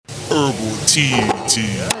Herbal tea.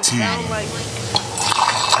 Sound like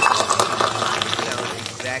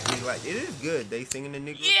exactly like it is good. They singing the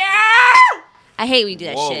nigga. Yeah. I hate when you do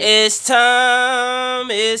that shit. It's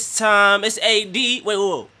time. It's AD.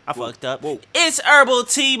 Whoa. I fucked up. Whoa. It's Herbal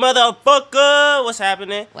Tea, motherfucker. What's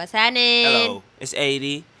happening? What's happening? Hello. It's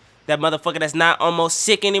AD. That motherfucker that's not almost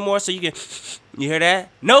sick anymore, so you can. You hear that?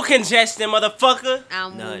 No congestion, motherfucker.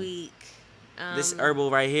 I'm None. weak. This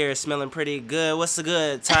herbal right here is smelling pretty good. What's the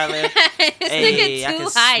good, Tyler? This Hey, nigga I too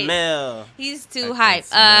can hype. smell. He's too I hype. can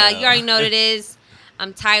smell. You already know what it is.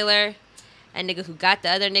 I'm Tyler, a nigga who got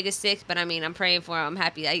the other nigga sick, but I mean, I'm praying for him. I'm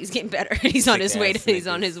happy that he's getting better. He's on his way. Sick-ass He's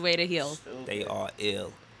on niggas. his way to heal. They are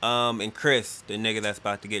ill. And Chris, the nigga that's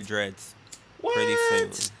about to get dreads What? pretty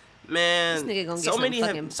soon. Man, This nigga gonna get so some many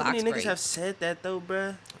fucking so many box niggas break. have said that though,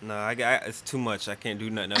 bruh. No, it's too much. I can't do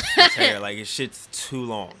nothing else with his hair. Like his shit's too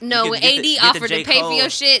long. No, You when get AD the offered J. to pay for Cole. your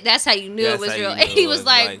shit, that's how you knew That's it was how real. you knew AD it was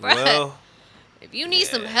like, bruh, well, if you need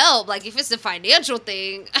some help, like if it's a financial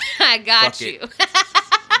thing, I got Fuck it. you.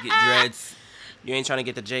 get dreads. You ain't trying to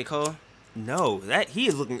get the J. Cole? No, that he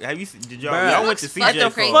is looking. Have you? Did y'all? Bruh. Y'all went to see Fucking J.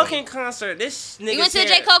 At the Cole? fucking concert, this nigga. You went to the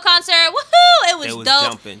J. Cole concert? Woohoo! It was, It was dope.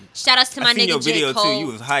 jumping. Shout outs to my I seen nigga your J. video Cole. too. You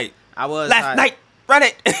was hype. I was Last hype. night. Run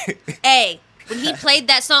it. Hey, when he played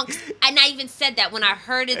that song, and I even said that when I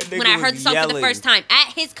heard it, That when I nigga heard the was song for the yelling. first time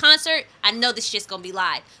at his concert, I know this shit's gonna be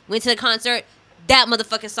live. Went to the concert, that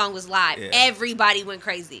motherfucking song was live. Yeah. Everybody went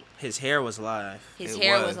crazy. His hair was live. His It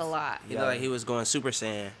hair was. was a lot. He looked like he was going Super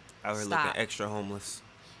Saiyan. Out here Stop. looking extra homeless.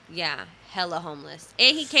 Yeah, hella homeless.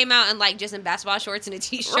 And he came out in like just in basketball shorts and a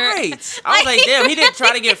t-shirt. Right. I was like, damn, he didn't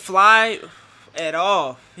try to get fly at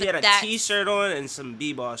all. He had a That's- t-shirt on and some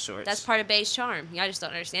b-ball shorts. That's part of Bay's charm. Y'all just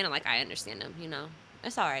don't understand him like I understand him, you know.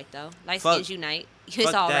 It's all right though. Light Fuck- skins unite. It's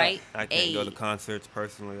fuck all that. right. I can't go to concerts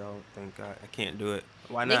personally. I don't think I can't do it.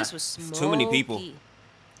 Why not? Niggas was smoky. too many people.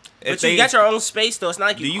 But you got your own space though. It's not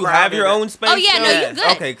like Do you you crowded have your it. own space? Oh, yeah, no, though? you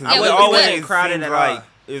good. Okay, because Yeah, it we always good. Crowded seems at like all.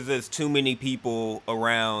 is there's too many people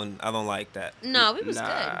around. I don't like that. No, it was Nah.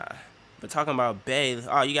 good. But talking about Bay,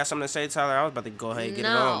 oh, you got something to say, Tyler? I was about to go ahead and get it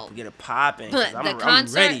No. on, get it popping. 'cause But the I'm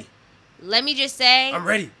concert, ready. let me just say, I'm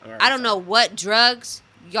ready. All right, I don't know what drugs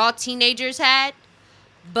y'all teenagers had,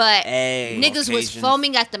 but Hey, niggas was occasions.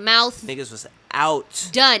 foaming at the mouth, niggas was out.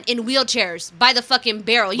 done in wheelchairs by the fucking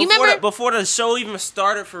barrel. You Before remember? before the show even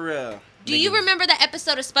started for real. Do you Niggas- remember that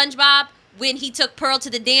episode of SpongeBob when he took Pearl to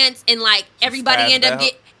the dance and like everybody spazzed ended up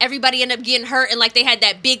out? everybody ended up getting hurt and like they had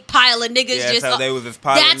that big pile of niggas Yeah, just that's how they was just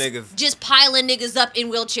piling that's niggas. just piling niggas up in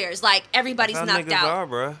wheelchairs like everybody's That's how knocked niggas out. are,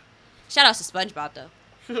 bruh. Shout out to SpongeBob though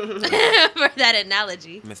for that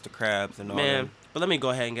analogy. Mr. Krabs and all Man, them. but let me go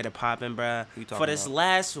ahead and get it popping, bruh. Who you talking For this about?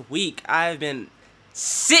 last week, I have been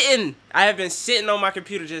sitting on my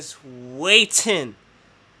computer just waiting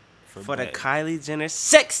for the Bay. Kylie Jenner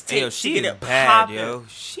sex tape Hey, yo, to she get is it bad, popping. yo.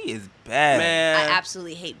 She is bad. Man, I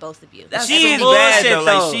absolutely hate both of you. That's She some is bullshit, bad though.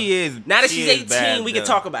 though. Like she is. Now that she she's is 18, bad, we can though.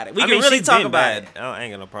 talk about it. We I can mean, really she's talk been about bad. it. I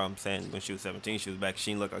ain't got no problem saying when she was 17, she was back.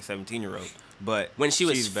 She didn't look like a 17-year-old. But When she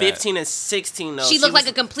was she's bad. 15 and 16, though, she looked was like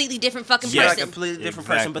a completely different fucking yeah, like person. a completely different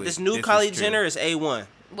person. But Exactly. this new This Kylie is true. Jenner is A1.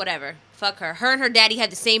 Whatever. Fuck her. Her and her daddy had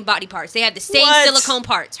the same body parts. They have the same What? silicone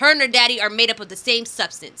parts. Her and her daddy are made up of the same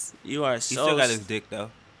substance. You are He so still got his dick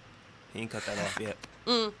though. He ain't cut that off yet.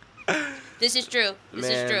 This is true. This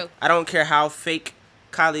Man, is true. I don't care how fake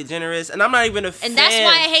Kylie Jenner is, and I'm not even a fan. And that's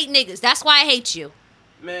why I hate niggas. That's why I hate you.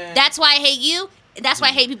 Man, That's why I hate you. That's why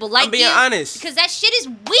I hate people like I'm being you. honest. Because that shit is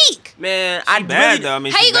weak. man, She I bad really though. I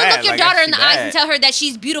mean, How she you gonna bad. look your Like, daughter in she the eyes bad. and tell her that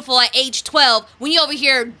she's beautiful at age 12 when you over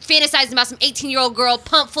here fantasizing about some 18-year-old girl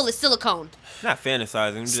pumped full of silicone? Not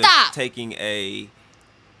fantasizing. I'm Stop. just taking a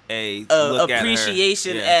look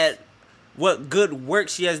appreciation at, her. Yeah. at what good work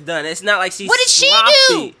she has done. It's not like she's What did she sloppy.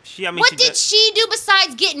 do? What did she do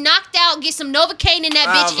besides get knocked out, get some Novocaine in that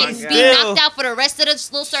Oh bitch, my and God. be Still- knocked out for the rest of the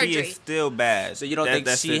little She surgery? is still bad. So you don't think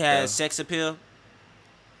That's she it, has though. sex appeal?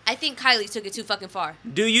 I think Kylie took it too fucking far.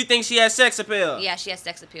 Do you think she has sex appeal? Yeah, she has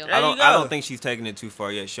sex appeal. There I you don't. go. I don't think she's taking it too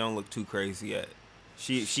far yet. She don't look too crazy yet.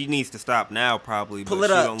 She needs to stop now probably. Pull but it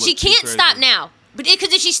she up. don't look She too can't crazy. stop now. But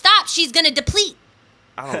because if she stops, she's gonna deplete.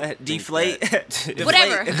 I don't think Deflate. that.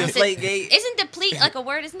 Whatever. Deflate gate. Isn't deplete like a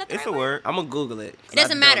word? Isn't that the It's right a word. I'm gonna Google it. 'cause It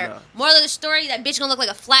doesn't I don't matter. know. Moral of the story: that bitch gonna look like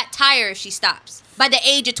a flat tire if she stops by the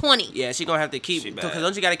age of 20. Yeah, she gonna have to keep. She Because bad.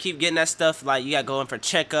 don't you gotta keep getting that stuff? Like you gotta go in for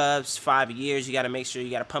checkups. 5 years. You gotta make sure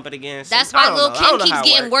you gotta pump it again. So, That's I why don't Lil know. I Kim don't know keeps how it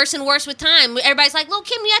getting works. worse and worse with time. Everybody's like, Lil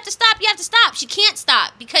Kim, you have to stop. You have to stop. She can't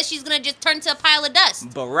stop because she's gonna just turn to a pile of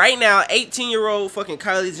dust. But right now, 18-year-old fucking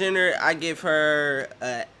Kylie Jenner, I give her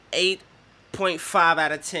a 8.5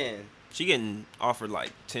 out of 10. She getting offered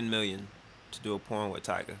like $10 million to do a porn with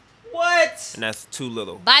Tyga. What? and that's too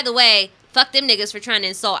little. By the way, fuck them niggas for trying to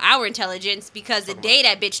insult our intelligence because the day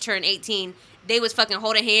that bitch turned 18, they was fucking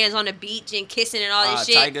holding hands on the beach and kissing and all this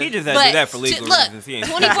shit. Tiger. He just had to do that for legal look, reasons. He ain't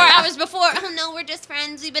 24 hours before, oh no, we're just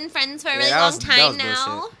friends. We've been friends for a really long time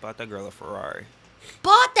now. bullshit. Bought that girl a Ferrari.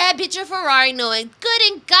 Bought that bitch a Ferrari knowing good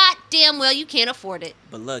and goddamn well you can't afford it.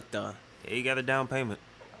 But look though, Yeah, you got a down payment.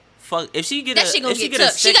 fuck if she get That a shit gonna if she get get a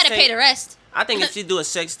took. She sex gotta pay tape- the rest. I think if she do a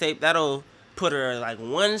sex tape, that'll put her like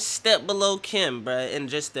one step below Kim, bruh, in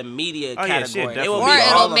just the media Oh, yeah, shit, category. It definitely. will Or be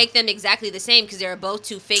it'll all make them exactly the same because they're both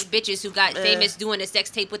two fake bitches who got famous doing a sex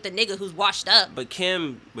tape with the nigga who's washed up. But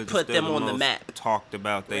Kim But put still them on the most map. Talked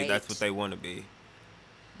about. That's Great. what they want to be.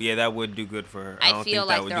 Yeah, that would do good for her. I I don't feel think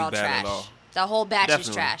that like would they're do all bad trash. at all. The whole batch is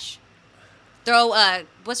Definitely. trash. Throw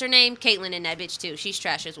what's her name? Caitlyn in that bitch too. She's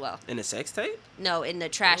trash as well. In a sex tape? No, in the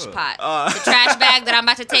trash Ugh. pot. The trash bag that I'm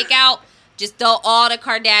about to take out. Just throw all the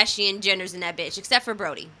Kardashian Jenners in that bitch, except for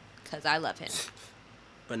Brody, cause I love him.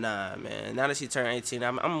 But nah, man. Now that she turned 18,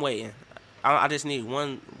 I'm waiting. I just need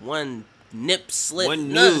one nip slip, One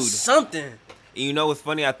nut, nude. something. And you know what's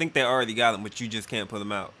funny? I think they already got them, but you just can't put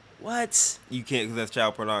them out. What? You can't because that's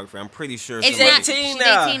child pornography. I'm pretty sure. It's somebody- not. 18 She's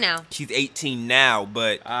now. 18 now. She's 18 now,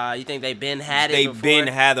 but You think they been had it? they've before? been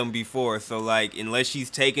had them before. So like, unless she's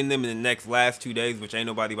taking them in the last 2 days, which ain't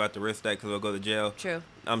nobody about to risk that because they'll go to jail. True.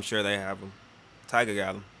 I'm sure they have them. Tiger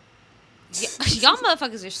got them. Y'all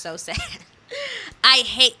motherfuckers are so sad. I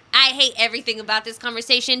hate everything about this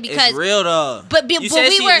conversation because It's real though. But you said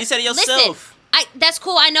we were. you said it Listen, yourself. that's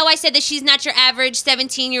cool. I know I said that she's not your average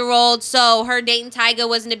 17-year-old, so her dating Tyga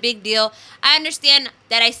wasn't a big deal. I understand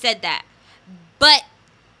that I said that. But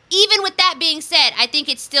even with that being said, I think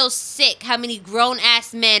it's still sick how many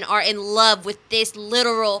grown-ass men are in love with this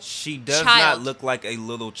literal She does child. not look like a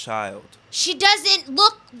little child. She doesn't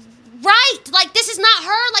look right. Like, this is not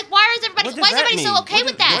her. Like, why is everybody so okay What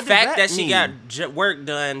with does- that? The fact that mean? she got work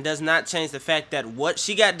done does not change the fact that what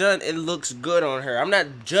she got done, it looks good on her. I'm not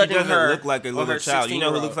She judging doesn't her. look like a on little her child. You know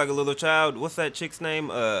who 16-year-old. looks like a little child? What's that chick's name?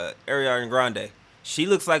 Ariana Grande. She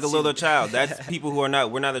looks like a little child. That's people who are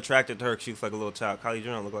not. We're not attracted to her. 'Cause she looks like a little child. Kylie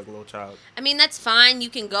Jenner look like a little child. I mean, that's fine. You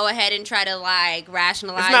can go ahead and try to, like,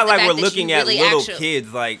 rationalize It's not the like fact we're that looking you at really little actually-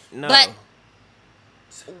 kids. Like no. But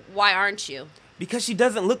why aren't you? Because she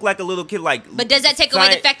doesn't look like a little kid. Like. But does that take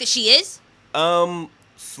away the fact that she is?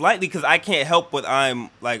 Slightly, because I can't help what I'm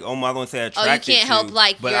like. Oh, I don't say attracted can't to, help,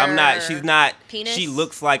 like, but I'm not. your She's not. penis? She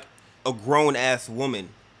looks like a grown ass woman.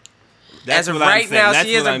 As of what I'm right saying. now, That's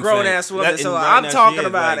she is what a I'm grown saying. ass woman. That- So right I'm now she talking is,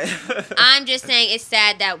 about like- it. I'm just saying it's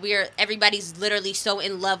sad that everybody's literally so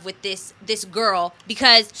in love with this girl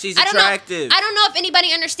because She's I don't attractive. know. I don't know if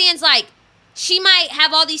anybody understands, like, she might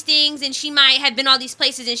have all these things and she might have been all these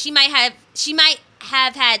places and she might have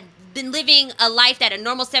been living a life that a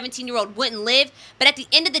normal 17-year-old wouldn't live, but at the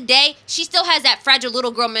end of the day, she still has that fragile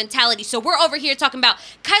little girl mentality. So we're over here talking about,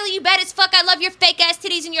 Kylie, you bad as fuck. I love your fake ass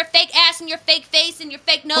titties and your fake ass and your fake face and your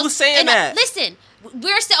fake nose. Who's saying and, that? Listen,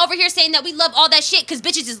 we're over here saying that we love all that shit because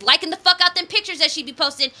bitches is liking the fuck out them pictures that she be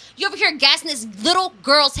posting. You over here gassing this little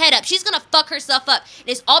girl's head up. She's gonna fuck herself up. And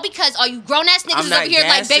it's all because all you grown ass niggas I'm is not over here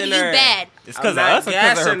like, baby, gassing you her. bad. It's I'm because of not us or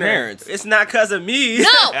because of her gassing her. parents. It's not because of me. No,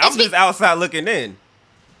 I'm it's just outside looking in.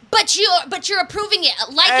 but you're approving it,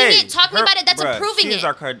 liking Hey, it, talking her- about it. That's bruh, approving she's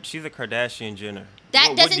it. She's a Kardashian Jenner. That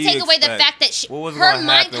What doesn't do you take away the expect? fact that What was her gonna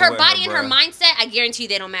mind, happen her with body, and her bruh? mindset. I guarantee you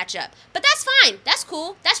they don't match up. But that's fine. That's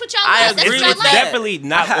cool. That's what y'all I love. That's agree what y'all It's with like. that. definitely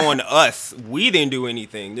not on us. We didn't do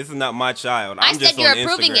anything. This is not my child. I I'm said just you're on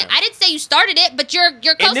approving Instagram. it. I didn't say you started it, but you're And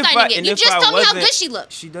if co-signing I- it. and You if just I told me how wasn't- good she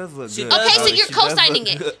looks. She does look She good. does. Okay, so She you're does look co-signing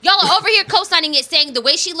it. good. Y'all are over here co-signing it, saying the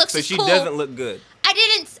way she looks So is she cool. doesn't look good.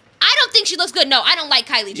 I don't think she looks good. No, I don't like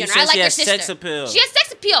Kylie Jenner. said I like she her has sister. sex appeal. She has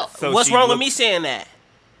sex appeal. So What's she wrong with looks- me saying that?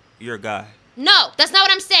 You're a guy. No, that's not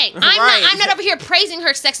what I'm saying. Right. I'm not over here praising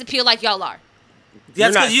her sex appeal like y'all are.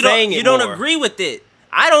 That's not because you saying don't it don't more. agree with it.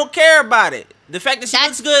 I don't care about it. The fact that she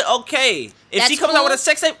That's- looks good, okay. If she that's comes out cool, with a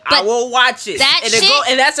sex tape, I but will watch it. that and, shit-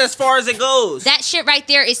 and that's as far as it goes. That shit right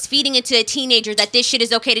there is feeding into a teenager that this shit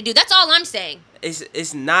is okay to do. That's all I'm saying.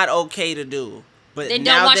 It's not okay to do. But Then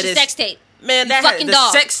now don't watch that the it's- sex tape. Man, You that fucking the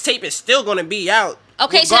dog. sex tape is still gonna be out.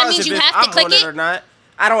 Okay, so that regardless means you if have to I'm click on it? or not.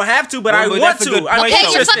 I don't have to, but I Well, want that's a to. good I'm point, Okay, though.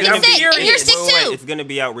 you're interested. fucking I'm sick, and you're curious. sick too. It's gonna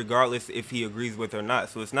be out regardless if he agrees with or not.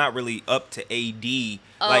 So it's not really up to AD.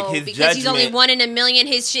 Oh, like his because judgment. he's only 1 in a million.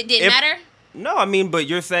 His shit didn't If- matter. No, I mean, but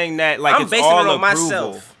you're saying that like I'm it's basing all it on approval.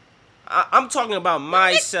 myself. I'm talking about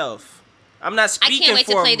myself. I'm not I speaking can't wait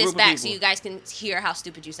to for play a this group of back so people. you guys can hear how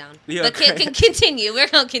stupid you sound. Yeah, But okay. can continue. We're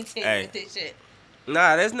gonna continue Hey. with this shit.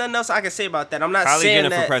 Nah, there's nothing else I can say about that. I'm not Kylie saying Jenner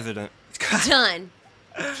that. for president. Done.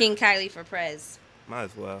 King Kylie for Prez. Might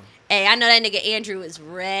as well. Hey, I know that nigga Andrew is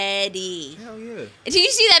ready. Hell yeah. Did you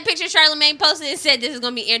see that picture Charlamagne posted and said this is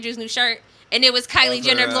gonna be Andrew's new shirt? And it was Kylie Of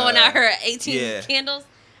Jenner her, blowing out her 18 yeah. candles.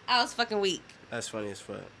 I was fucking weak. That's funny as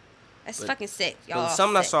fuck. That's But- fucking sick, But y'all.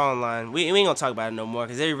 something I sick. saw online, we ain't gonna talk about it no more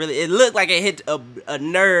because it looked like it hit a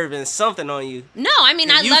nerve and something on you. No, I mean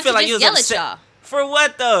I You love feel to like you just was yell at upset. y'all For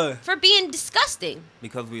what though? for being disgusting.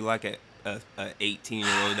 Because we like a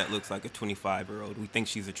 18-year-old that looks like a 25-year-old. We think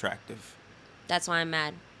she's attractive. That's why I'm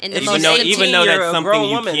mad. And Even most though- of the- even Even though you're that's a something grown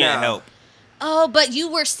you woman can't now. help. Oh, but you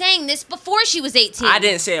were saying this before she was 18. I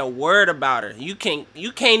didn't say a word about her. You can't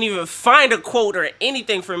even find a quote or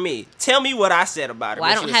anything from me. Tell me what I said about her.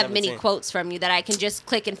 Well, I when she don't was have many 17. quotes from you that I can just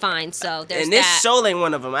click and find. So there's And this that. show ain't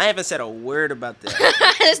one of them. I haven't said a word about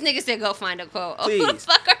that. This nigga said go find a quote. Oh, who the Please.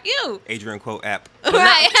 fuck are you? Adrian quote app.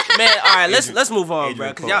 Right. Man, all right, let's Adrian- move on, bro,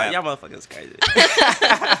 Adrian because y'all Cole motherfuckers crazy.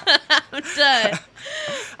 I'm done.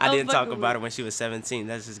 I Oh, didn't talk fucking about it when she was 17.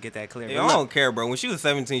 Let's just get that clear. Hey, But I look, don't care, bro. When she was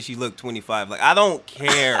 17, she looked 25. Like, I don't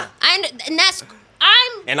care. And that's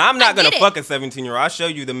I'm. And I'm not I gonna get it. fuck a 17-year-old. I'll show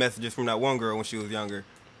you the messages from that one girl when she was younger.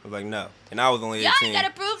 I was like, no. And I was only 18. Y'all ain't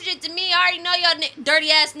gotta prove shit to me. I already know y'all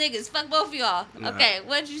dirty ass niggas. Fuck both of y'all. Nah. Okay,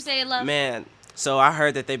 what did you say, love? man, so I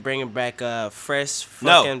heard that they bringing back fresh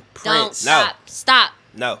No. fucking Don't Prince. No. stop.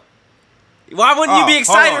 No. Why wouldn't you Oh, be hold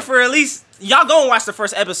excited on. for at least y'all go and watch the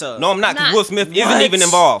first episode? No, I'm not, because Not. Will Smith isn't What? even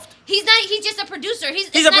involved. He's not. He's just a producer. he's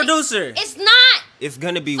it's a not- producer. It's not. It's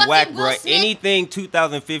gonna be Fucking whack, Will bro. Smith. Anything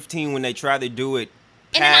 2015 when they try to do it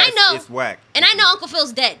And then I past, know- it's whack. And I know Uncle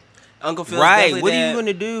Phil's dead. Uncle Phil's Right. definitely What are dead. you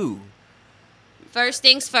gonna do? First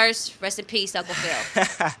things first. Rest in peace, Uncle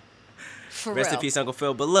Phil. For Rest real. in peace, Uncle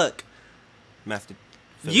Phil. But look, Master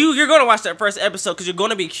Philip. you're gonna watch that first episode because you're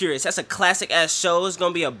gonna be curious. That's a classic ass show. It's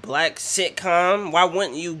gonna be a black sitcom. Why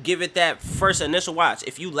wouldn't you give it that first initial watch?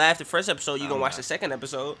 If you laugh the first episode, you're gonna watch the second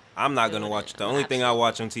episode. I'm not gonna Doing watch it. it. The only thing I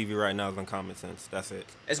watch on TV right now is on Common Sense. That's it.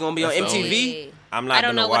 It's gonna be on That's the only- MTV. I'm not I don't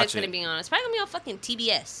gonna know what watch it's gonna it. be on. It's probably gonna be on fucking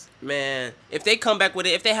TBS. Man, if they come back with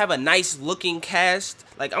it, if they have a nice looking cast,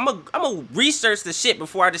 like I'm a research the shit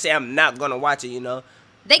before I just say I'm not gonna watch it. You know,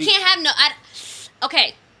 They can't have no.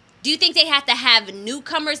 Okay. Do you think they have to have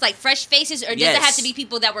newcomers, like fresh faces, or does it have Yes. to be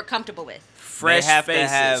people that we're comfortable with? fresh have to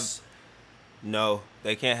faces. have- No,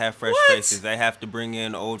 they can't have fresh What? faces. They have to bring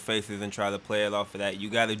in old faces and try to play it off of that. You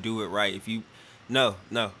got to do it right. If you, no.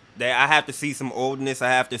 I have to see some oldness. I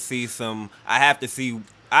have to see.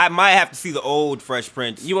 I might have to see the old Fresh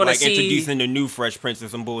Prince. You wanna like see- introducing the new Fresh Prince or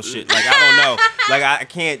some bullshit. Like I don't know. Like I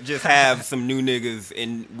can't just have some new niggas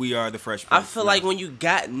and we are the Fresh I Prince. feel No. like when you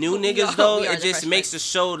got new We niggas are though, the it just Fresh makes Prince. the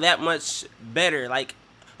show that much better. Like,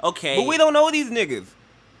 okay, But we don't know these niggas.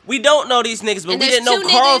 we don't know these niggas, but And we there's didn't know two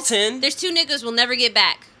Carlton. Niggas, there's two niggas we'll never get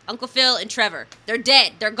back. Uncle Phil and Trevor. They're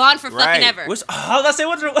dead. They're gone for Right. fucking ever. I was gonna say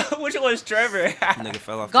which one's Trevor? Nigga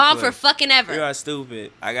fell off. Gone the for cliff. fucking ever. You are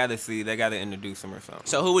stupid. I gotta see. They gotta introduce him or something.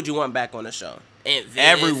 So who would you want back on the show? Aunt Viv.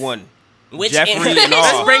 Everyone. Which Jeffrey Aunt- and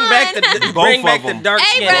Let's all. bring back the Both bring of back the them. dark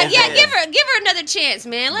Hey, skin. bro, Aunt yeah, Viv. give her another chance,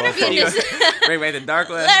 man. Let her be in Both this. Bring back the dark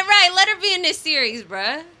one. Let her be in this series,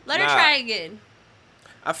 bruh. Let her Nah. try again.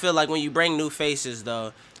 I feel like when you bring new faces,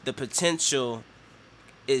 though, the potential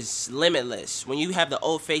is limitless. When you have the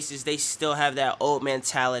old faces, they still have that old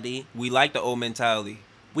mentality. We like the old mentality.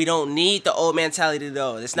 We don't need the old mentality,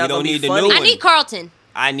 though. It's not We gonna don't be need the funny. new I one. need Carlton.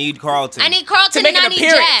 I need Carlton. I need Carlton To make and I an need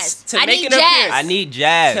appearance. Jazz. To I make need an Jazz. appearance. I need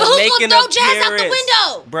Jazz. But who's make gonna an throw Jazz out the appearance.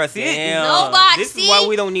 window? Bruh, see, Damn. Nobody. this see? is why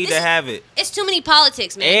we don't need This to have it. It's too many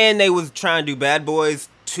politics, man. And they was trying to do Bad Boys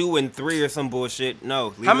 2 and 3 or some bullshit.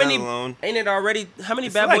 No, leave How that many? alone. Ain't it already? How many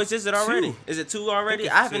It's Bad like Boys is it already? 2. Is it 2 already?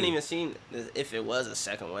 it's I haven't 2. even seen if it was a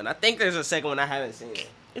second one. I think there's a second one. I haven't seen it.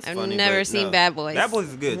 It's I've funny, never but seen no. Bad Boys. Bad Boys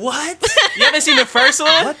is good. What? You haven't seen the first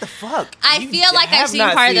one? What the fuck? I You feel like I've have seen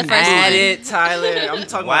not part of the seen first Bad one. Add Boys. it, Tyler. I'm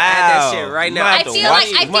talking Wow. about add that shit right You now. might I have to feel watch like-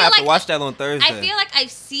 it. I You feel might have to like- watch that on Thursday. I feel like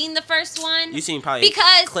I've seen the first one. You seen probably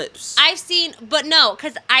because clips. I've seen, but no,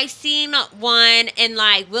 because I've seen one and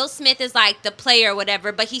like Will Smith is like the player or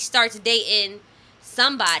whatever, but he starts dating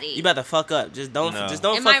somebody. You about to fuck up. Just don't. No. Just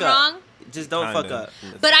don't Am fuck I up. wrong? Just don't fuck Kinda.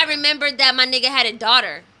 up. But I remembered that my nigga had a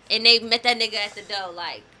daughter, and they met that nigga at the door.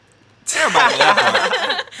 Like, Everybody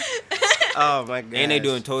laugh. Oh my god. And they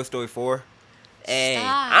doing Toy Story 4. Hey,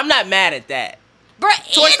 Stop. I'm not mad at that.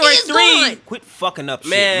 bruh, Toy Andy Story is 3. gone. Quit fucking up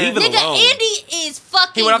Man. shit. Leave it Nigga, alone. Andy is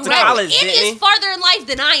fucking. He went off to grown. college, Andy didn't is he? farther in life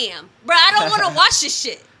than I am, bruh. I don't want to watch this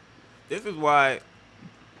shit. This is why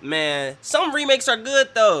Man, some remakes are good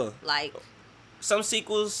though. Like, Some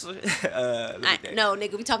sequels, let me think. no,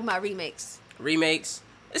 nigga, we talking about remakes. Remakes.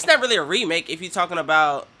 It's not really a remake if you're talking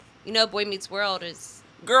about. You know, Boy Meets World is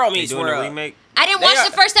Girl They Meets doing World. a remake. I didn't They watch are-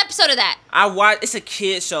 the first episode of that. I watch. It's a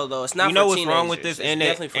kid show though. It's not. You know for what's wrong with teenagers. this? It's And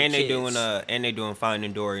definitely for they kids. doing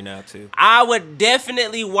Finding Dory now too. I would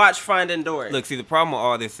definitely watch Finding Dory. Look, see, the problem with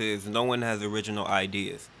all this is no one has original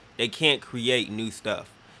ideas. They can't create new stuff.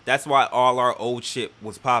 That's why all our old shit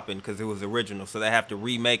was popping, because it was original. So they have to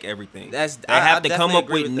remake everything. They have to come definitely up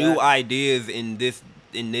agree with with new that. ideas in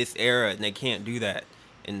this era, and they can't do that.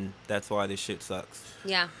 And that's why this shit sucks.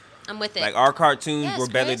 Yeah, I'm with it. Like, our cartoons Yes, were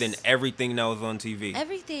better Chris. than everything that was on TV.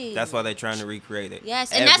 Everything. That's why they're trying to recreate it.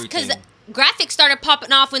 Yes, and that's because Everything. graphics started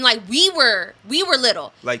popping off when like we were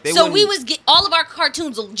little. Like, they so we wouldn't- was get all of our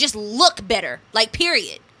cartoons will just look better. Like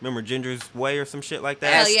period. Remember Ginger's Way or some shit like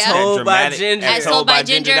that? Hell yeah. As told by Ginger. As told by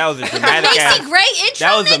Ginger. That was a dramatic Macy ass. Gray intro,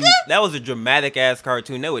 nigga. That was a dramatic ass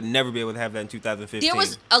cartoon. They would never be able to have that in 2015. There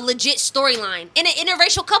was a legit storyline in an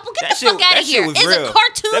interracial couple. Get that the fuck out that of here! shit was It's real. a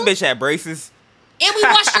cartoon, That bitch had braces, and we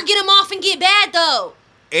watched her get him off and get bad though.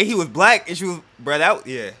 and he was black, and she was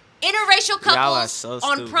yeah. Interracial Y'all are couples so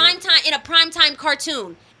on stupid. prime time in a primetime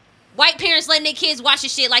cartoon. White parents letting their kids watch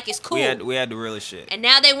this shit like it's cool. We had the realest shit. And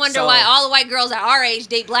now they wonder So- why all the white girls at our age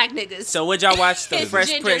date black niggas. So would y'all watch the It's Fresh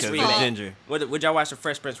Ginger's Prince fault. remake? Ginger. Would y'all watch the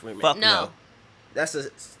Fresh Prince remake? Fuck No. no. That's a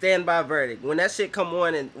standby verdict. When that shit come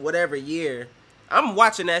on in whatever year, I'm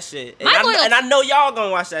watching that shit. And, My loyalty- and I know y'all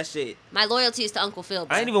gonna watch that shit. My loyalty is to Uncle Phil.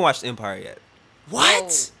 Bro. I ain't even watched Empire yet.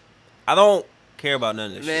 What? I don't care about none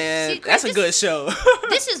of this shit. Man, See, Chris, that's a this good is- show.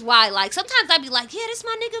 This is why, like, sometimes I'd be like, yeah, this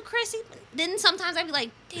my nigga Chris. Then sometimes I'd be like,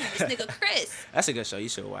 damn, this nigga Chris. That's a good show. You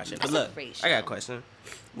should watch it. That's But a look, great I got a show. question.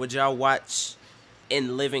 Would y'all watch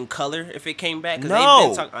In Living Color if it came back? 'Cause No.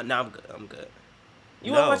 they've been talking. No, I'm good. I'm good.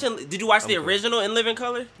 You No. want to watch? Did you watch the I'm good. original In Living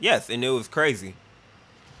Color? Yes, and it was crazy,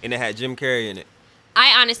 and it had Jim Carrey in it.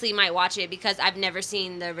 I honestly might watch it because I've never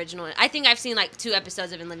seen the original. I think I've seen like 2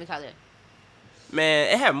 episodes of In Living Color. Man,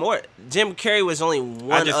 it had more. Jim Carrey was only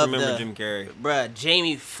one I just of remember the. Jim Carrey. Bruh,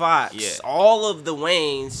 Jamie Foxx, Yeah. all of the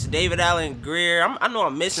Waynes, David Allen Greer. I know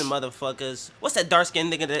I'm missing motherfuckers. What's that dark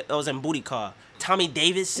skinned nigga that was in Booty Call? Tommy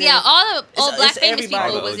Davidson. Yeah, all the old It's black famous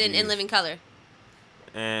everybody. people was in OGs. Living Color.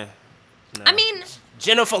 No. I mean,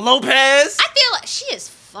 Jennifer Lopez. I feel like she is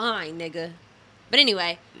fine, nigga. But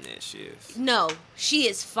anyway, yeah, she is. no, she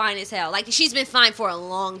is fine as hell. Like, she's been fine for a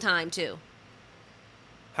long time, too.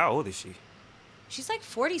 How old is she? She's like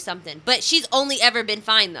 40 something, but she's only ever been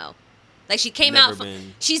fine though. Like she came Never out.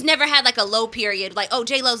 been. She's never had like a low period. Like, oh,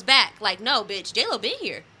 J Lo's back. Like, no, bitch, J Lo been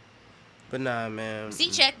here. But nah, man. C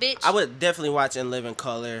check, bitch. I would definitely watch In Living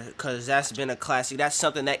Color because that's been a classic. That's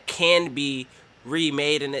something that can be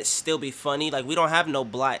remade and it still be funny. Like we don't have no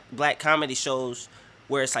black comedy shows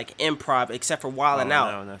where it's like improv except for Wildin' Oh,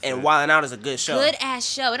 Out, no, that's and it. Wildin' Out is a good show. Good ass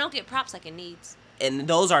show. It don't get props like it needs. And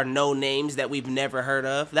those are no names that we've never heard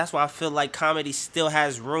of. That's why I feel like comedy still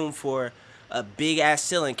has room for a big ass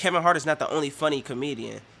ceiling. Kevin Hart is not the only funny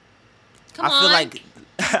comedian. Come I on.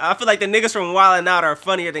 feel like the niggas from Wildin' Out are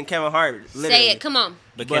funnier than Kevin Hart. Say literally. it. Come on.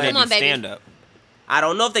 But But- can Come they on, do baby. stand up? I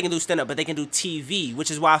don't know if they can do stand up, but they can do TV, which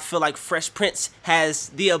is why I feel like Fresh Prince has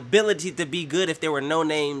the ability to be good if there were no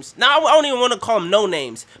names. Now I don't even want to call them no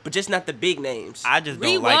names, but just not the big names. I just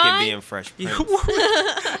don't like Rewind. it being Fresh Prince.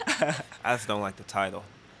 I just don't like the title.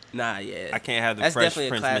 Nah, yeah. I can't have the That's Fresh definitely a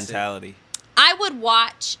Prince classic. mentality. I would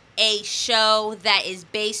watch a show that is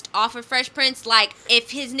based off of Fresh Prince. Like,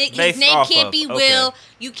 if his name Based can't off be of, Will, okay.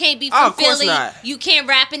 you can't be Oh, from of course Philly, not. you can't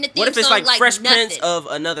rap in the theme What if it's song, like Fresh nothing. Prince of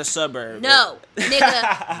another suburb? No,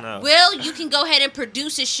 nigga. No. Will, you can go ahead and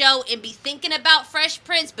produce a show and be thinking about Fresh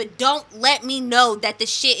Prince, but don't let me know that the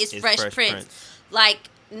shit is It's Fresh, Fresh Prince. Prince. Like,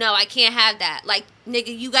 no, I can't have that. Like,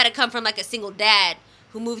 nigga, you gotta come from like a single dad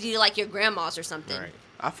who moved you to like your grandma's or something. Right.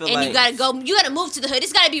 I feel And like you gotta move to the hood.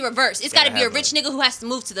 It's gotta be reversed. It's gotta Gotta be a have rich a nigga who has to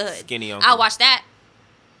move to the hood. skinny uncle. I'll watch that.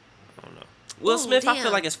 I don't know. Will Ooh, Smith. I feel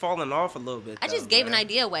damn. like it's falling off a little bit. I just though, gave an man.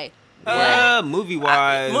 idea away. Movie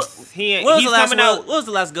wise, What he's was the last coming out. What was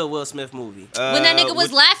the last good Will Smith movie? When that nigga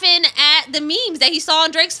was laughing at the memes that he saw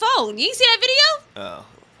on Drake's phone. You ain't see that video? Oh,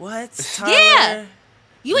 What? Tyler? Yeah.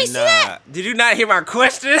 You ain't see that? Did you not hear my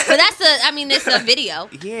question? But that's it's a video.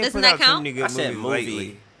 He ain't Doesn't put that out too count? many good I said movies movie.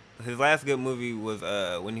 lately. His last good movie was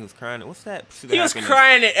when he was crying. What's that? Pursuit of He was Happiness.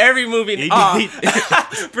 crying in every movie. He-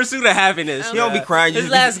 Oh, Pursuit of Happiness. He don't be crying. His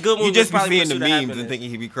You last just, good movie You just be was probably seeing the Pursuit of memes Happiness. and thinking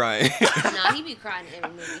he be crying. Nah, he be crying in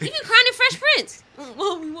every movie. He be crying in Fresh Prince.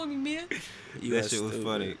 Oh, you want me, man? You that are shit was stupid.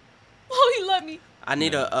 funny. Oh, he love me. I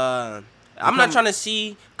need a. I'm not trying to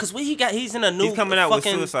see because what he got. He's in a new. He's coming out with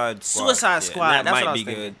fucking Suicide Squad. Suicide Yeah, Squad. that That's might what I was be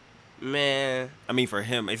thinking. good. Man, I mean, for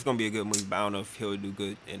him, it's gonna be a good movie, but I don't know if he'll do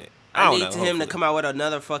good in it. I don't need know, him to hopefully. come out with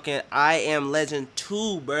another fucking I Am Legend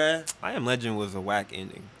 2, bruh. I Am Legend was a whack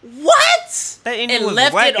ending. What? That ending And was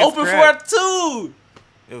left whack it as open crap. for a 2.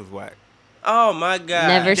 It was whack. Oh my god.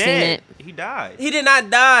 Never seen Dead. it. He died. He did not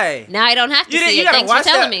die. Now I don't have to see You it. gotta Thanks for watch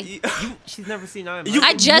telling that. me. She's never seen Iron You- Man.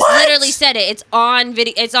 I just What? literally said it. It's on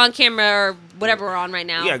video. It's on camera or whatever we're on right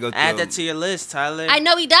now. You gotta go through Add them. that to your list, Tyler. Ah, I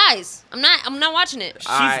know he dies. I'm not watching it. She's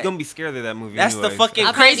Alright. gonna be scared of that movie. That's anyway, the fucking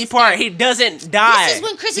I'll probably crazy be part. scared. He doesn't die. This is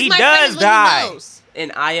when Chris He is my does friend. Is when die. he knows.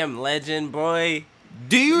 And I Am Legend, boy.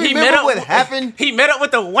 Do you He remember met up- what happened? He met up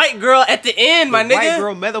with the white girl at the end, my The nigga. white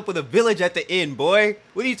girl met up with a village at the end, boy.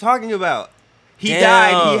 What are you talking about? He Damn.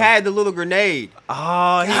 died. He had the little grenade.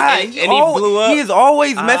 Oh, he, God, and he blew up. He is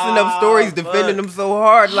always messing up stories, fuck. defending them so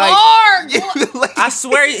hard. Like, Hard. like, I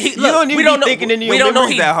swear, he, You look, don't even we don't be know, thinking into we your don't know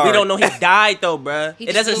memories he, that hard. We don't know he died though, bruh. He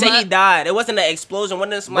It just doesn't blew say he up. died. It wasn't an explosion.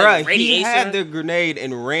 Wasn't some like bruh, he radiation? had the grenade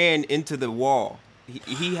and ran into the wall.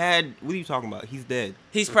 He had. What are you talking about? He's dead.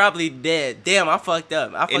 He's probably dead. Damn, I fucked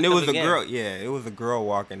up. And it was again. a girl. Yeah, it was a girl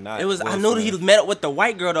walking. Not It was. I Will know that Smith. he met up with the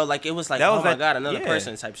white girl though. Like it was like, That oh was my at- god, another yeah.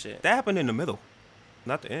 person type shit. That happened in the middle,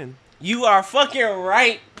 not the end. You are fucking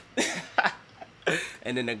right.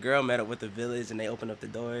 And then the girl met up with the village, and they opened up the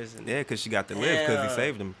doors. And Yeah, because she got to live because Damn. he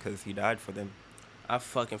saved him because he died for them. I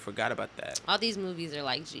fucking forgot about that. All these movies are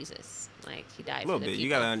like Jesus. Like he died A little for the bit.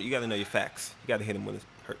 people. You gotta know your facts. You gotta hit him when it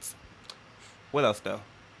hurts. What else though?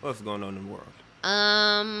 What else is going on in the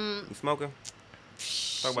world? You smoking?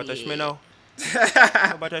 Talk about that shit. schmino.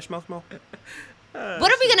 Talk about that smoke.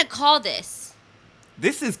 What are we gonna call this?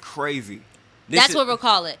 This is crazy. That's what we'll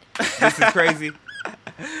call it. This is crazy.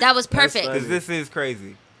 That was perfect. funny. Because this is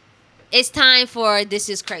crazy. It's time for This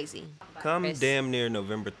Is Crazy. Come Chris. damn near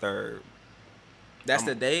November 3rd. That's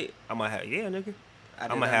the date. I'm gonna have nigga. I did I'm not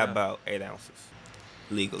gonna have know. about 8 ounces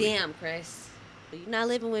legally. Damn, Chris. You not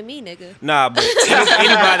living with me, nigga. Nah, but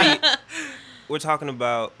anybody. We're talking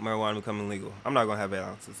about marijuana becoming legal. I'm not gonna have 8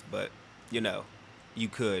 ounces, but you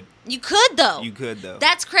could. You could though. You could though.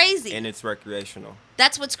 That's crazy. And it's recreational.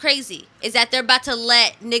 That's what's crazy. Is that they're about to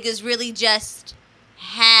let niggas really just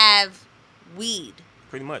have weed.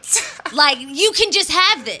 Pretty much. Like you can just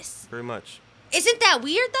have this. Pretty much. Isn't that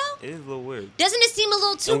weird though? It is a little weird. Doesn't it seem a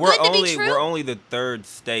little too And we're good to only be true? we're only the third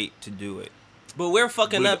state to do it. But we're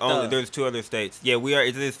fucking up though. There's 2 other states. Yeah, we are.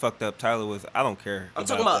 It is fucked up. Tyler was. I don't care. I'm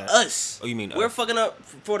talking about that. us. Oh, you mean we're us? fucking up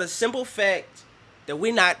for the simple fact that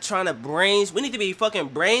we're not trying to We need to be fucking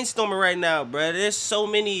brainstorming right now, bro. There's so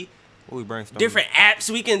many What we brainstorming? different apps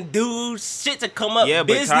we can do, shit to come up. Yeah, but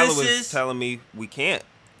businesses. Tyler was telling me we can't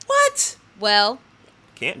What? Well,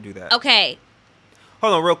 do that. okay.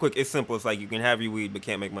 Hold on, real quick. It's simple. It's like you can have your weed, but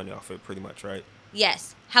can't make money off it. Pretty much, right?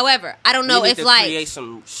 Yes. However, I don't know we need if to like create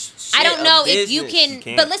some shit, I don't a know if you business. can, You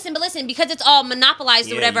can't. but listen, because it's all monopolized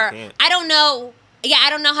Yeah, or you whatever. can't. I don't know. Yeah, I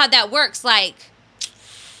don't know how that works. Like,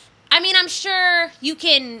 I mean, I'm sure you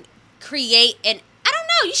can create an. I don't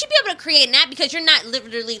know. You should be able to create an app because you're not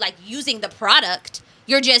literally like using the product.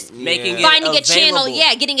 You're just Making it finding a channel. available.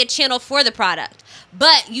 Yeah, getting a channel for the product.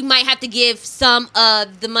 But you might have to give some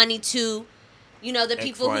of the money to, the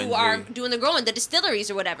people Y, who and are Z. doing the growing, the distilleries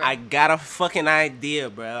or whatever. I got a fucking idea,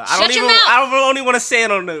 bro. Shut your mouth. I don't only want to say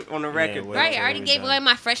it on the record. well, bro. right, I already we gave done. away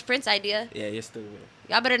my Fresh Prince idea. Yeah, you're stupid.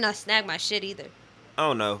 Y'all better not snag my shit either. I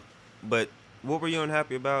don't know, but what were you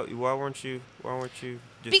unhappy about? Why weren't you? Why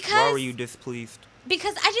Because- were you displeased?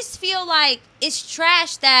 Because I just feel like it's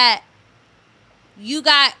trash that you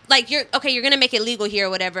got like you're gonna make it legal here or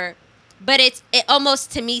whatever, but it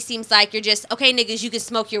almost to me seems like you're just okay, niggas, you can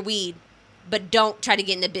smoke your weed, but don't try to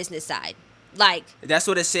get in the business side. Like That's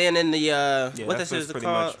what it's saying in the what that's this is pretty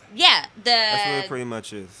called. much. yeah, That's what it the pretty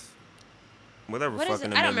much is. Whatever what fucking is it?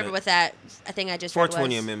 amendment. I don't remember what that I think I just read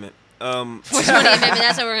 420 was. amendment. 420 amendment.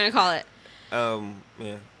 That's what we're gonna call it.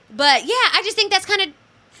 Yeah. But yeah, I just think that's kind of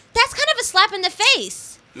a slap in the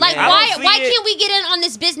face. Like Yeah. I why don't see it. can't we get in on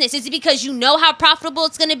this business? Is it because you know how profitable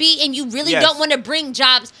it's gonna be and you really Yes. don't want to bring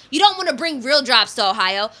jobs? You don't want to bring real jobs to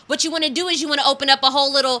Ohio. What you want to do is you want to open up a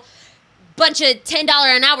whole little bunch of $10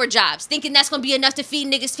 an hour jobs, thinking that's gonna be enough to feed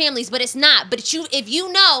niggas' families, but it's not. But if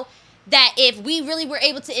you know that if we really were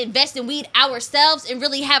able to invest in weed ourselves and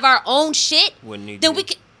really have our own shit, Wouldn't need then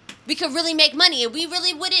to. we could really make money and we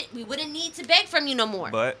wouldn't need to beg from you no more.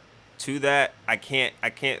 But to that, I can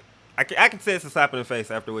say it's a slap in the face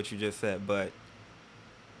after what you just said, but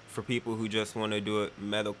for people who just want to do it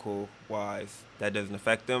medical wise, that doesn't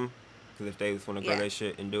affect them. Because if they just want to grow Yeah. their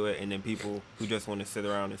shit and do it, and then people who just want to sit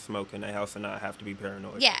around and smoke in their house and not have to be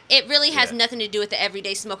paranoid. Yeah, it really has Yeah. nothing to do with the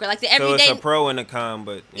everyday smoker. Like the So everyday. it's a pro and a con,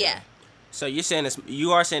 but yeah. So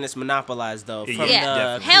you are saying it's monopolized though Yeah, from Yeah. the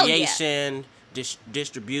definitely. Hell yeah. creation,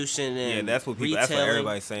 distribution and Yeah, that's what people. That's what retailing.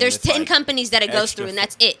 everybody's saying. There's It's 10 like companies that it goes extra through, and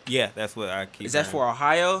that's it. Yeah, that's what I keep. Is that hearing. for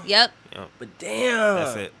Ohio? Yep. Yeah. But damn,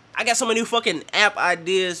 That's it. I got so many new app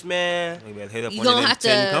ideas, man. You better hit up You one of gonna them have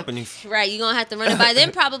 10 to, companies. right? You gonna have to run it by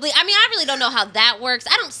them probably. I mean, I really don't know how that works.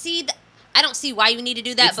 I don't see why you need to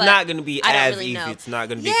do that. It's but not going to be I don't as really easy. know. It's not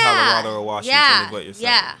going to be Colorado or Washington. Yeah, Is what you're saying.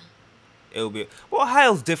 yeah. It'll be. Well,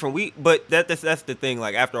 Ohio's different. But that's the thing.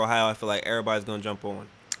 Like after Ohio, I feel like everybody's going to jump on.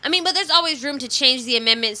 I mean, but there's always room to change the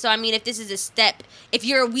amendment. So I mean, if this is a step, if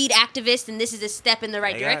you're a weed activist, then this is a step in the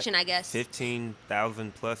right They got direction, I guess.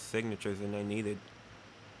 15,000 plus signatures, and they needed.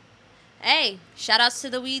 Hey, shout outs to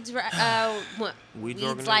the weeds. Weeds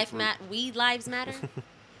Weed lives matter.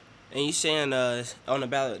 And you saying on the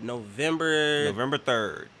ballot November? November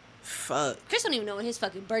 3rd. Fuck. Chris don't even know what his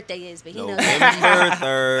fucking birthday is, but he knows. November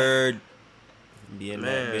 3rd. Being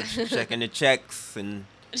Man. that bitch, checking the checks and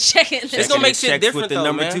Check it. It's checking gonna make the shit checks different with the though,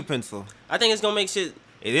 number man. 2 pencil. I think it's gonna make shit.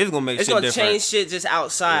 It is gonna make It's shit gonna different. change shit just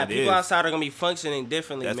outside. It People is. outside are gonna be functioning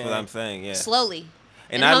differently, That's man. what I'm saying. Yeah. Slowly.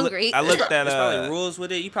 And I hungry. I looked at There's probably rules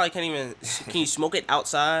with it. You probably can't even. Can you smoke it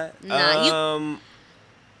outside? Nah, you.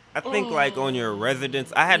 I think like on your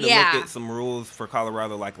residence, I had to Yeah. look at some rules for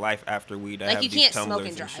Colorado, like life after weed. I Like, have you these can't smoke tumblers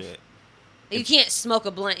and drive. shit. You can't smoke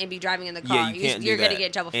a blunt and be driving in the car. Yeah, you can't You're do gonna that. get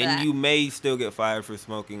in trouble for and that. you may still get fired for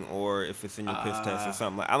smoking, or if it's in your piss test or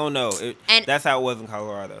something. Like I don't know. And- That's how it was in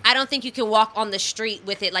Colorado. I don't think you can walk on the street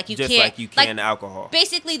with it. Like you Just can't. like you can alcohol.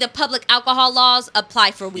 Basically, the public alcohol laws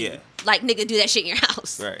apply for weed. Yeah. Like nigga, do that shit in your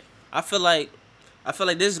house. Right. I feel like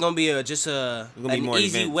this is gonna be just gonna be an more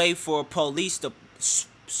easy events. way for police to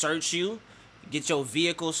search you, get your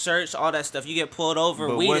vehicle searched, all that stuff. You get pulled over,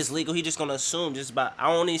 But weed what's- is legal. He just gonna assume just by I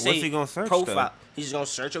don't even say What's he gonna search, profile. though? He's just gonna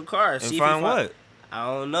search your car And see find if he what? I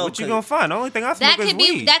don't know. What you gonna find? The only thing I smoke That is could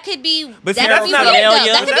be. weed. That could be. But see, that that's could be not weird though.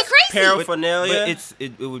 paraphernalia. That could be That's crazy. paraphernalia.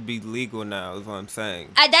 But it would be legal now. Is what I'm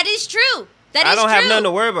saying. That is true. That is I don't true. have nothing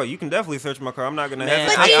to worry about. You can definitely search my car. I'm not gonna Man,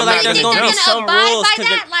 hesitate. But I do feel you like really there's think gonna they're be gonna some abide rules by 'cause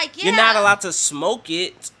that? Like, you're not yeah. allowed to smoke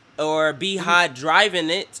it or be high driving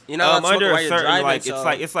it. You're not allowed to smoke it under while a you're certain driving. like so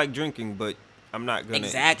it's like drinking, but I'm not gonna.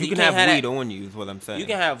 Exactly. You You can can't have have weed that- on you. Is what I'm saying. you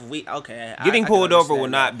can have weed. Okay. Getting I pulled can over will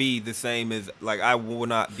understand not that. be the same as like I will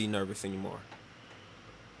not be nervous anymore.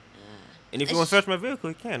 And if you It's- want to search my vehicle,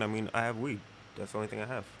 you can. I mean, I have weed. That's the only thing I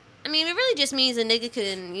have. I mean, it really just means a nigga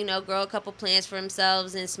can, grow a couple plants for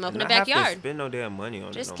themselves and smoke in And the I have to backyard. spend no damn money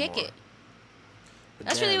on Just it. kick more. it. But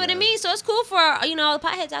That's damn, really what it man. means. So it's cool for all the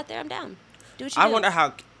potheads out there. I'm down. Do what you I do. wonder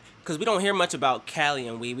how, because we don't hear much about Cali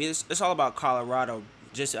and weed. It's all about Colorado.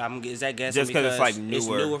 Just is that guessing Just 'cause it's, like, It's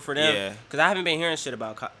newer. newer for them. Yeah. Because I haven't been hearing shit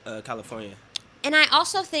about California. And I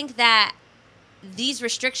also think that these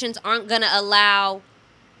restrictions aren't gonna allow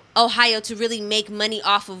Ohio to really make money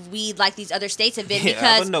off of weed like these other states have been Yeah, I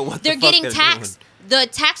because don't know what the they're fuck getting they're taxed. The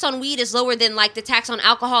tax on weed is lower than like the tax on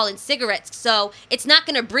alcohol and cigarettes, so it's not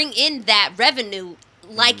gonna bring in that revenue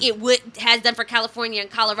like it has done for California and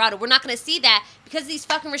Colorado. We're not gonna see that because of these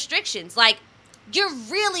fucking restrictions. Like, you're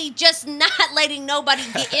really just not letting nobody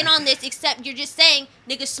get in on this, except you're just saying,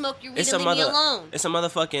 niggas smoke your weed and leave me alone. It's a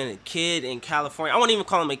motherfucking kid in California. I won't even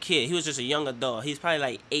call him a kid. He was just a young adult. He's probably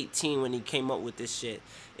like 18 when he came up with this shit.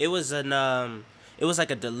 It was it was like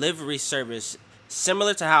a delivery service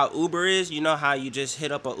similar to how Uber is. You know how you just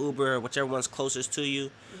hit up a Uber or whichever one's closest to you.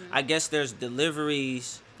 Mm-hmm. I guess there's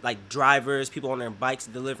deliveries like drivers, people on their bikes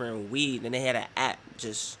delivering weed, and they had an app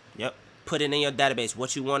just Yep. put it in your database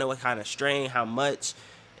what you wanted, what kind of strain, how much,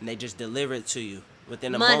 and they just deliver it to you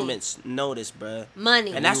within a Money. moment's notice, bruh.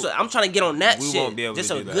 Money. And that's what I'm trying to get on that we shit. won't be able just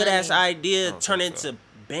to a do that. good ass idea, don't turn think into so.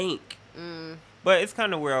 bank. But it's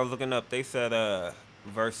kind of where I was looking up. They said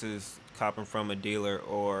versus copping from a dealer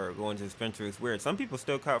or going to the dispensary. It's weird. Some people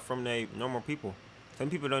still cop from their normal people. Some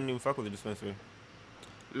people don't even fuck with the dispensary.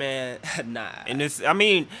 Man, nah. And it's I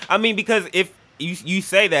mean because if you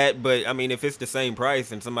say that, but I mean if it's the same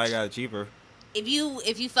price and somebody got it cheaper. If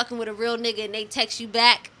you fucking with a real nigga and they text you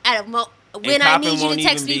back at a And when I copping need you won't to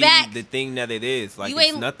text even me be back, the thing that it is. Like You it's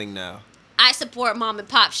ain't- nothing now. I support mom and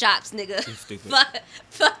pop shops, nigga. You stupid.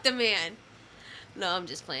 fuck the man. No, I'm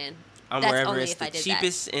just playing. I'm That's wherever only it's if I the did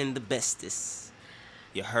cheapest and the bestest.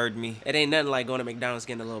 You heard me. It ain't nothing like going to McDonald's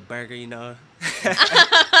getting a little burger, you know.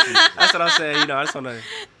 That's what I'm saying, you know. I just want to. that.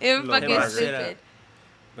 You're Little fucking burger. stupid.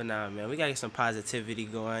 But nah, man, we gotta get some positivity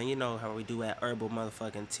going. You know how we do at Herbal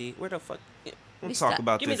motherfucking Tea. Where the fuck? We'll We talk stop-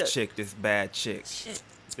 about give me this the- chick, this bad chick. Shit.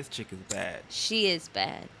 This chick is bad. She is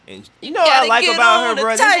bad. And you know what I gotta like get about on her, the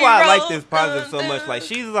bro? This is why I like this tightrope. positive so much. Like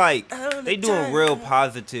she's like On they the doing real tightrope.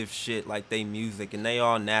 positive shit. Like they music and they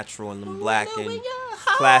all natural and them black and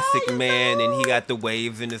classic man, and he got the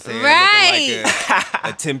waves in his hair, Right. looking like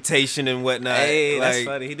a Temptation and whatnot. Hey, that's Like,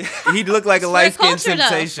 funny. He looked like a For light skinned culture, though,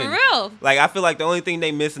 Temptation. for real. Like, I feel like the only thing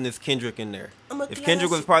they missing is Kendrick in there. If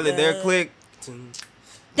Kendrick was part of their clique,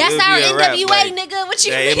 That's it'll our be a rap, NWA, like- nigga. What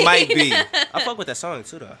you yeah, mean? it might be. I fuck with that song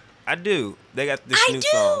too, though. I do. They got this I new do.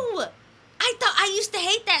 song. I thought I used to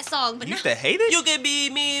hate that song, but You now used to hate it? You can be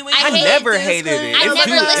me when I you hate never this hated thing. it. I It's never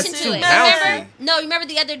too- listened it's to too it. bouncy. Remember? No, remember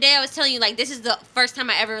the other day I was telling you like this is the first time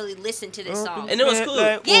I ever really listened to this song. And it was cool.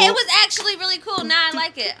 Yeah, it was actually really cool. Now I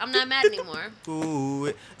like it. I'm not mad anymore. Cool.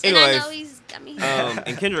 And Anyways, I know he's got me.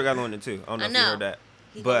 and Kendrick got on it too. I don't know I if you know. heard that.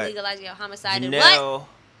 He gonna But legalize your homicide and what? Janelle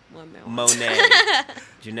One more. Monet.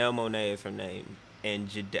 Janelle Monet is her name. And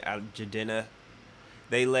Jadena,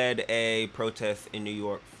 they led a protest in New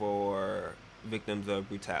York for victims of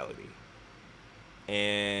brutality.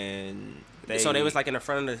 And So they was like in the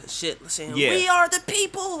front of the shit saying, Yeah. "We are the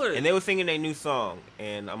people." and they were singing a new song,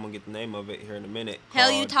 and I'm gonna get the name of it here in a minute.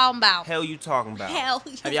 Hell you called talking about? Hell You Talking About. Hell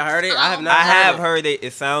you Have y'all heard it? I have not. I heard have it. heard it.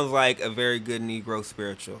 It sounds like a very good Negro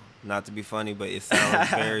spiritual. Not to be funny, but it sounds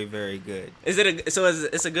very, very good. Is it it's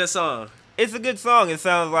a good song? It's a good song. It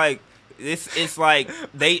sounds like it's like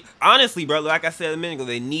they honestly, bro. Like I said a minute ago,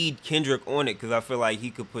 they need Kendrick on it because I feel like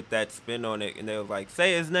he could put that spin on it, and they was like,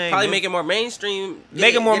 say his name, Probably man. make it more mainstream.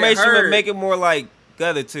 Make it more get mainstream, but heard. make it more like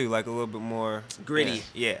Gutter too, like a little bit more Gritty.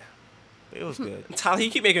 Yeah, it was good. Tyler,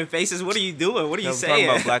 you keep making faces. What are you doing? What are you I'm saying? talking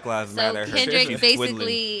about Black Lives So Matter. Kendrick She's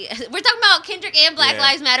basically, we're talking about Kendrick and Black Yeah.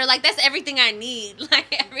 Lives Matter. Like that's everything I need. Like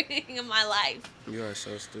everything in my life. You are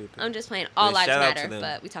so stupid. I'm just playing all Yeah, lives shout out to matter, them.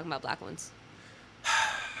 but we talking about black ones.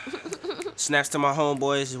 Snaps to my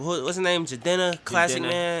homeboys. What's his name? Jadena, Classic Jadena,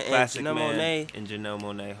 Man, Classic and Janelle Man, Monet. and Janelle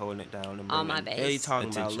Monet holding it down. And On my bringing base. What are you talking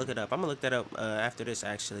about? attention. Look it up. I'm gonna look that up after this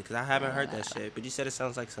actually, because I haven't heard that shit. But you said it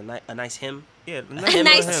sounds like a nice hymn, Yeah, A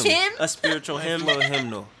nice hymn? a spiritual Nice hymn. little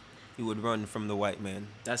hymnal. He would run from the white man.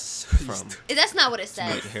 That's From That's not what it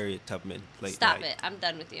says. Harriet Tubman. Late Stop night. it. I'm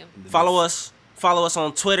done with you. Follow us. Follow us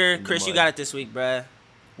on Twitter. the Chris, you mud. got it this week, bruh.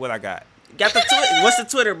 What I got? Got the Twitter. What's the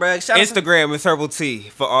Twitter, bruh? Shout out to- Instagram is Herbal T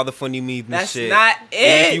for all the funny memes and That's shit. not And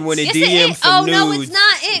if it. you want to Yes, DM it is. some Oh nudes, no, it's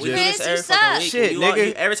not it, We do Chris. this You every fucking suck. week. Shit,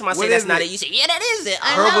 nigga. Every time I say What that's is not it? it, you say, yeah, that is it.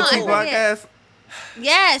 I Oh, know, Herbal T I podcast.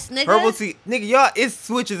 Yes, nigga. Herbal T, nigga, y'all, it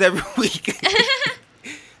switches every week.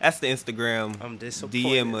 That's the Instagram. I'm disappointed.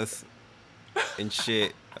 DM us and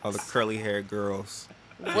shit. All the curly haired girls.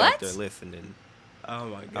 What? They're listening. Oh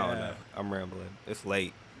my I don't god. know. I'm rambling. It's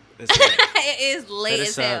late. It's like- It is late Hit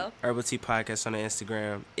as us hell. up. Herbal Tea Podcast on the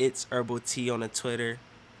Instagram. It's Herbal Tea on the Twitter.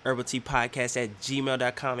 Herbal Tea Podcast at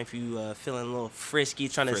gmail.com if you feeling a little frisky,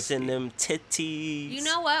 trying to send Frisky. them titties. You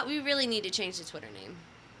know what? We really need to change the Twitter name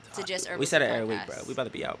to just Herbal we said Tea it every week, Podcast. bro. We about to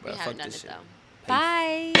be out, bro. We Fuck haven't done this it shit. though.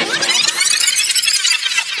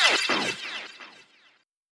 Bye.